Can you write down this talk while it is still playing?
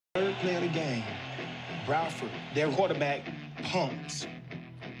play of the game. Bradford, their quarterback, pumps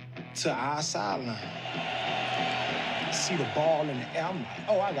to our sideline. See the ball in the air, I'm like,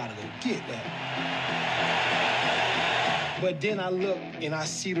 oh, I gotta go get that. But then I look and I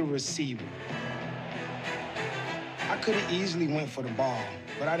see the receiver. I could have easily went for the ball,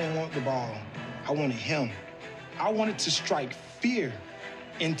 but I didn't want the ball. I wanted him. I wanted to strike fear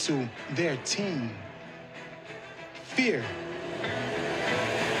into their team. Fear.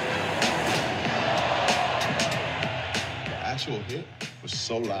 The actual hit was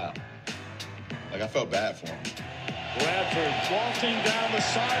so loud. Like, I felt bad for him. Bradford vaulting down the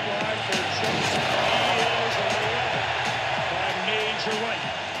sideline for Johnson. He is away by Major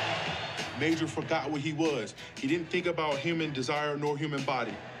White. Major forgot what he was. He didn't think about human desire nor human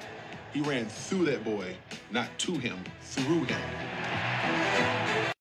body. He ran through that boy, not to him, through him.